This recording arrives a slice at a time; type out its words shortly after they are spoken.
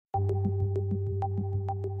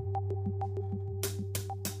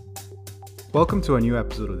Welcome to a new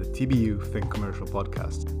episode of the TBU Think Commercial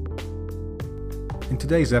podcast. In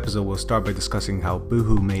today's episode, we'll start by discussing how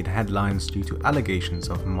Boohoo made headlines due to allegations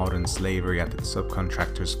of modern slavery at its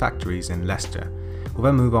subcontractors' factories in Leicester. We'll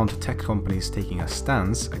then move on to tech companies taking a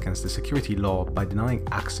stance against the security law by denying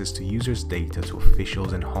access to users' data to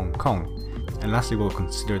officials in Hong Kong. And lastly, we'll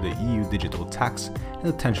consider the EU digital tax and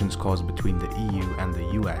the tensions caused between the EU and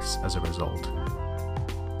the US as a result.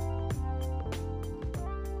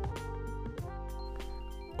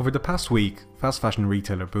 Over the past week, fast fashion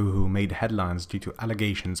retailer Boohoo made headlines due to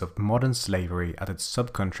allegations of modern slavery at its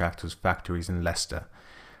subcontractors' factories in Leicester.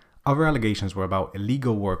 Other allegations were about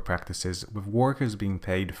illegal work practices, with workers being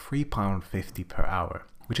paid £3.50 per hour,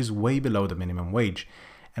 which is way below the minimum wage,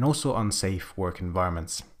 and also unsafe work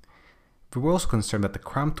environments. We were also concerned that the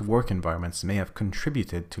cramped work environments may have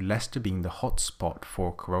contributed to Leicester being the hot spot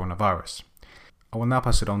for coronavirus. I will now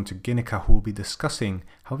pass it on to Ginika, who will be discussing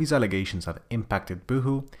how these allegations have impacted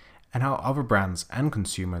Boohoo and how other brands and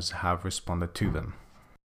consumers have responded to them.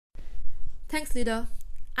 Thanks, Ludo.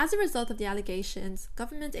 As a result of the allegations,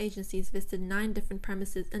 government agencies visited 9 different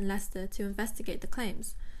premises in Leicester to investigate the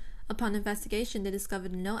claims. Upon investigation, they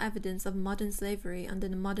discovered no evidence of modern slavery under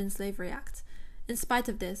the Modern Slavery Act. In spite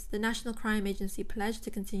of this, the National Crime Agency pledged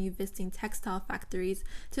to continue visiting textile factories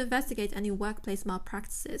to investigate any workplace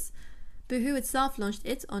malpractices. Boohoo itself launched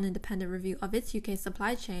its own independent review of its UK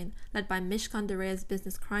supply chain, led by Mishcon de Reya's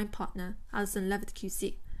business crime partner, Alison Levitt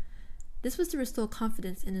QC. This was to restore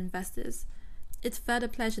confidence in investors. It further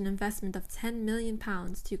pledged an investment of £10 million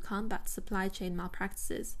to combat supply chain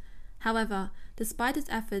malpractices. However, despite its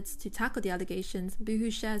efforts to tackle the allegations,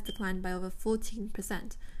 Boohoo shares declined by over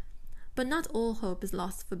 14%. But not all hope is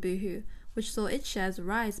lost for Boohoo, which saw its shares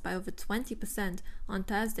rise by over 20% on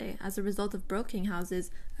Thursday as a result of broking houses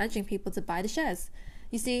urging people to buy the shares.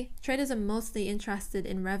 You see, traders are mostly interested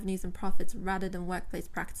in revenues and profits rather than workplace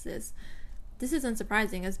practices. This is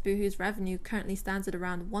unsurprising as Boohoo's revenue currently stands at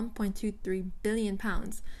around £1.23 billion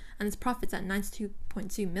and its profits at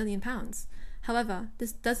 £92.2 million. However,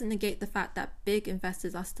 this doesn't negate the fact that big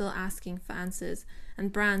investors are still asking for answers,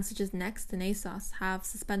 and brands such as Next and ASOS have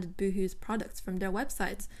suspended Boohoo's products from their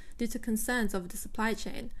websites due to concerns over the supply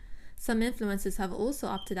chain. Some influencers have also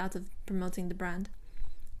opted out of promoting the brand.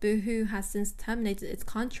 Boohoo has since terminated its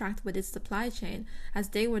contract with its supply chain, as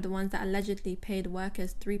they were the ones that allegedly paid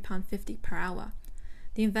workers £3.50 per hour.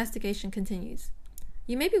 The investigation continues.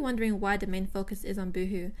 You may be wondering why the main focus is on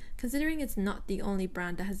Boohoo, considering it's not the only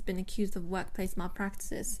brand that has been accused of workplace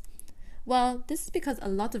malpractices. Well, this is because a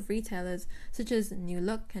lot of retailers, such as New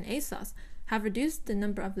Look and ASOS, have reduced the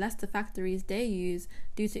number of Leicester factories they use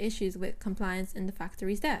due to issues with compliance in the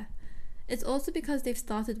factories there. It's also because they've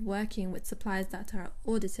started working with suppliers that are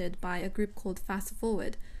audited by a group called Fast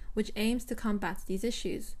Forward, which aims to combat these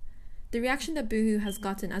issues. The reaction that Boohoo has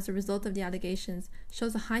gotten as a result of the allegations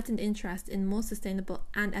shows a heightened interest in more sustainable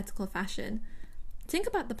and ethical fashion. Think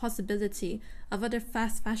about the possibility of other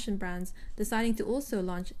fast fashion brands deciding to also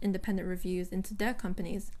launch independent reviews into their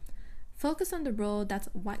companies. Focus on the role that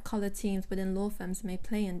white-collar teams within law firms may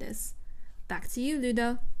play in this. Back to you,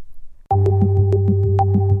 Ludo.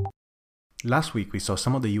 Last week, we saw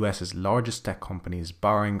some of the US's largest tech companies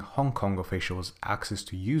barring Hong Kong officials access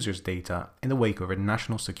to users' data in the wake of a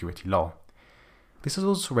national security law. This has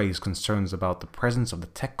also raised concerns about the presence of the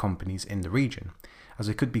tech companies in the region, as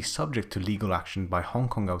they could be subject to legal action by Hong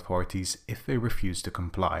Kong authorities if they refuse to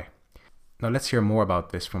comply. Now let's hear more about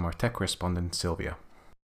this from our tech correspondent Sylvia.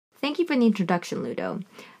 Thank you for the introduction, Ludo.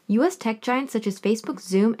 US tech giants such as Facebook,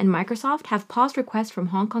 Zoom, and Microsoft have paused requests from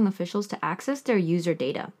Hong Kong officials to access their user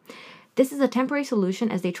data. This is a temporary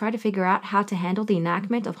solution as they try to figure out how to handle the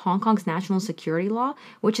enactment of Hong Kong's national security law,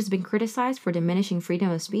 which has been criticized for diminishing freedom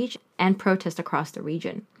of speech and protest across the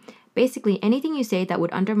region. Basically, anything you say that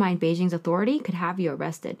would undermine Beijing's authority could have you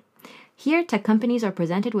arrested. Here, tech companies are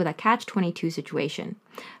presented with a catch-22 situation,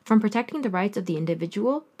 from protecting the rights of the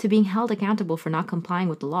individual to being held accountable for not complying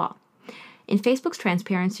with the law. In Facebook's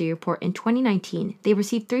transparency report in 2019, they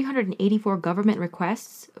received 384 government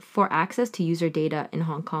requests for access to user data in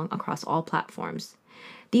Hong Kong across all platforms.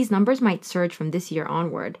 These numbers might surge from this year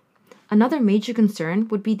onward. Another major concern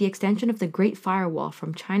would be the extension of the Great Firewall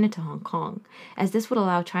from China to Hong Kong, as this would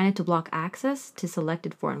allow China to block access to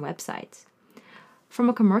selected foreign websites. From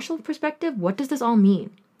a commercial perspective, what does this all mean?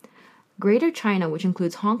 Greater China, which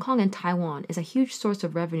includes Hong Kong and Taiwan, is a huge source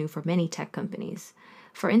of revenue for many tech companies.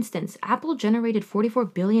 For instance, Apple generated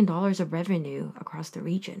 $44 billion of revenue across the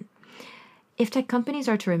region. If tech companies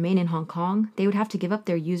are to remain in Hong Kong, they would have to give up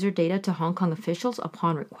their user data to Hong Kong officials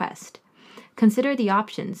upon request. Consider the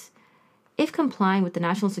options. If complying with the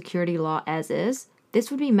national security law as is, This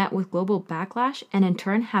would be met with global backlash and in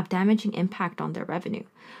turn have damaging impact on their revenue.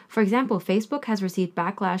 For example, Facebook has received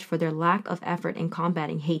backlash for their lack of effort in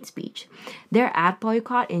combating hate speech. Their ad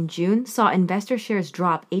boycott in June saw investor shares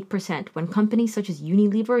drop 8% when companies such as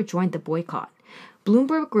Unilever joined the boycott.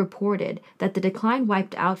 Bloomberg reported that the decline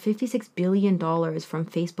wiped out $56 billion from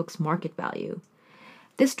Facebook's market value.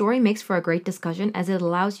 This story makes for a great discussion as it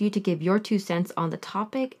allows you to give your 2 cents on the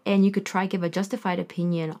topic, and you could try give a justified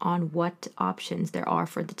opinion on what options there are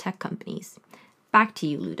for the tech companies. Back to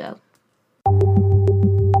you, Ludo.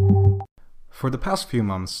 For the past few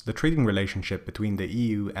months, the trading relationship between the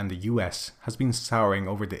EU and the US has been souring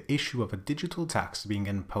over the issue of a digital tax being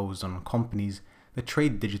imposed on companies that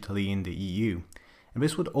trade digitally in the EU, and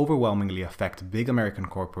this would overwhelmingly affect big American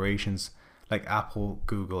corporations like Apple,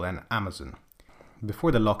 Google, and Amazon.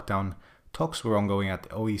 Before the lockdown, talks were ongoing at the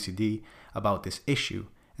OECD about this issue,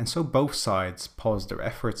 and so both sides paused their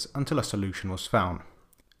efforts until a solution was found.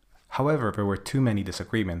 However, there were too many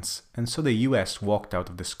disagreements, and so the US walked out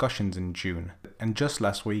of discussions in June, and just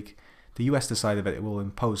last week, the US decided that it will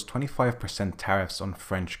impose 25% tariffs on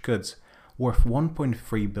French goods, worth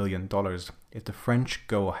 $1.3 billion if the French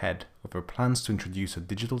go ahead with their plans to introduce a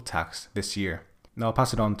digital tax this year. Now I'll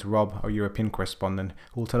pass it on to Rob, our European correspondent,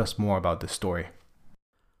 who will tell us more about this story.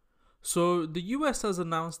 So, the US has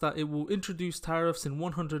announced that it will introduce tariffs in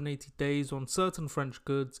 180 days on certain French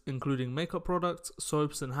goods, including makeup products,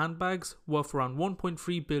 soaps, and handbags, worth around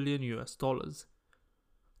 $1.3 billion.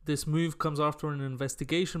 This move comes after an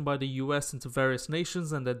investigation by the US into various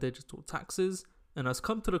nations and their digital taxes, and has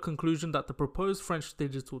come to the conclusion that the proposed French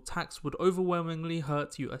digital tax would overwhelmingly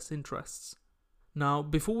hurt US interests. Now,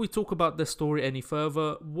 before we talk about this story any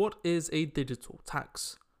further, what is a digital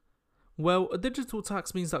tax? Well, a digital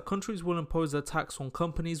tax means that countries will impose a tax on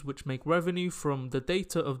companies which make revenue from the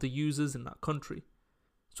data of the users in that country.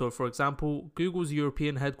 So for example, Google's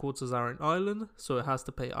European headquarters are in Ireland, so it has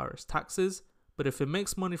to pay Irish taxes, but if it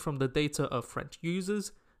makes money from the data of French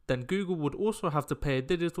users, then Google would also have to pay a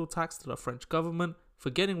digital tax to the French government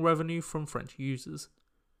for getting revenue from French users.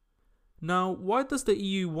 Now, why does the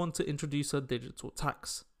EU want to introduce a digital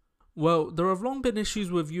tax? Well, there have long been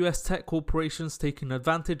issues with US tech corporations taking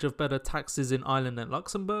advantage of better taxes in Ireland and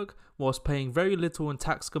Luxembourg, whilst paying very little in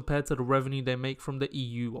tax compared to the revenue they make from the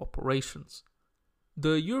EU operations.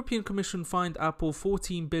 The European Commission fined Apple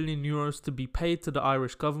 €14 billion to be paid to the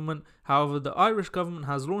Irish government, however the Irish government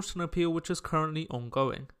has launched an appeal which is currently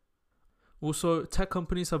ongoing. Also, tech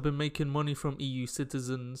companies have been making money from EU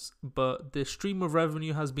citizens, but their stream of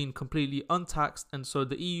revenue has been completely untaxed, and so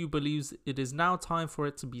the EU believes it is now time for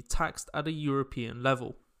it to be taxed at a European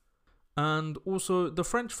level. And also, the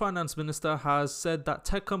French finance minister has said that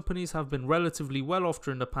tech companies have been relatively well off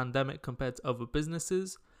during the pandemic compared to other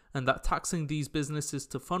businesses, and that taxing these businesses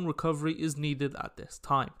to fund recovery is needed at this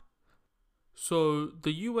time. So,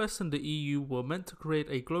 the US and the EU were meant to create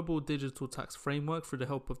a global digital tax framework through the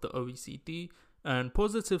help of the OECD, and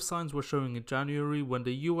positive signs were showing in January when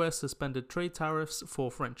the US suspended trade tariffs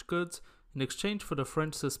for French goods in exchange for the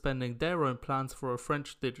French suspending their own plans for a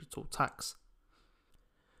French digital tax.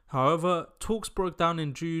 However, talks broke down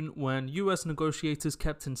in June when US negotiators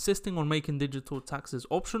kept insisting on making digital taxes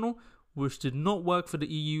optional, which did not work for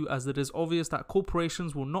the EU as it is obvious that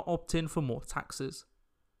corporations will not opt in for more taxes.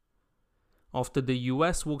 After the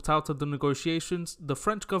US walked out of the negotiations, the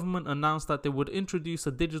French government announced that they would introduce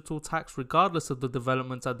a digital tax regardless of the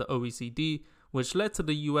developments at the OECD, which led to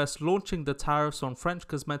the US launching the tariffs on French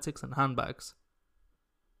cosmetics and handbags.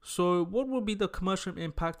 So, what will be the commercial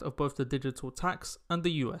impact of both the digital tax and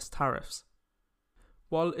the US tariffs?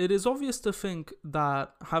 While it is obvious to think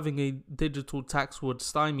that having a digital tax would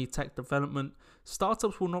stymie tech development,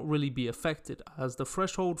 startups will not really be affected as the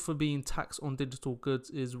threshold for being taxed on digital goods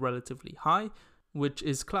is relatively high, which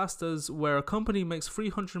is classed as where a company makes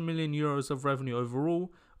 €300 million of revenue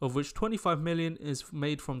overall, of which 25 million is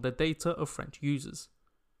made from the data of French users.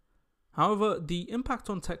 However, the impact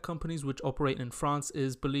on tech companies which operate in France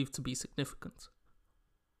is believed to be significant.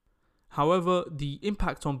 However, the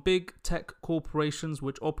impact on big tech corporations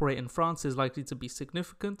which operate in France is likely to be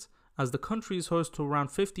significant, as the country is host to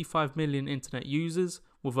around 55 million internet users,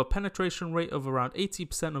 with a penetration rate of around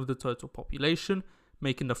 80% of the total population,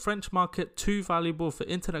 making the French market too valuable for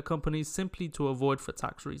internet companies simply to avoid for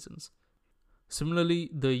tax reasons. Similarly,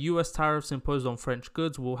 the US tariffs imposed on French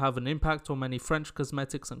goods will have an impact on many French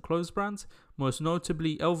cosmetics and clothes brands, most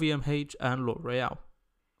notably LVMH and L'Oreal.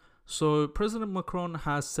 So President Macron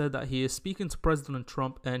has said that he is speaking to President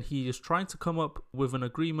Trump and he is trying to come up with an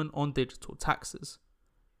agreement on digital taxes.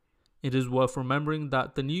 It is worth remembering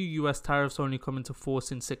that the new US tariffs only come into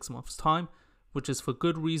force in 6 months' time, which is for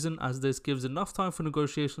good reason as this gives enough time for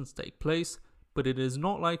negotiations to take place, but it is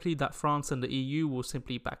not likely that France and the EU will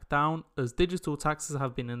simply back down, as digital taxes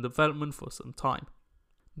have been in development for some time.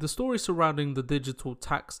 The story surrounding the digital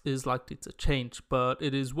tax is likely to change, but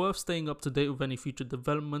it is worth staying up to date with any future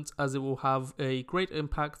developments as it will have a great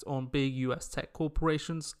impact on big US tech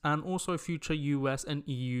corporations and also future US and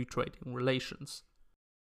EU trading relations.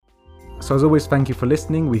 So as always, thank you for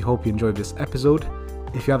listening. We hope you enjoyed this episode.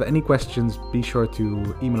 If you have any questions, be sure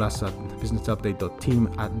to email us at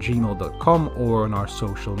businessupdate.team@gmail.com or on our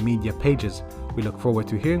social media pages. We look forward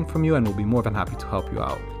to hearing from you and we'll be more than happy to help you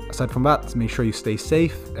out. Aside from that, make sure you stay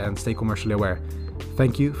safe and stay commercially aware.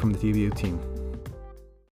 Thank you from the TBU team.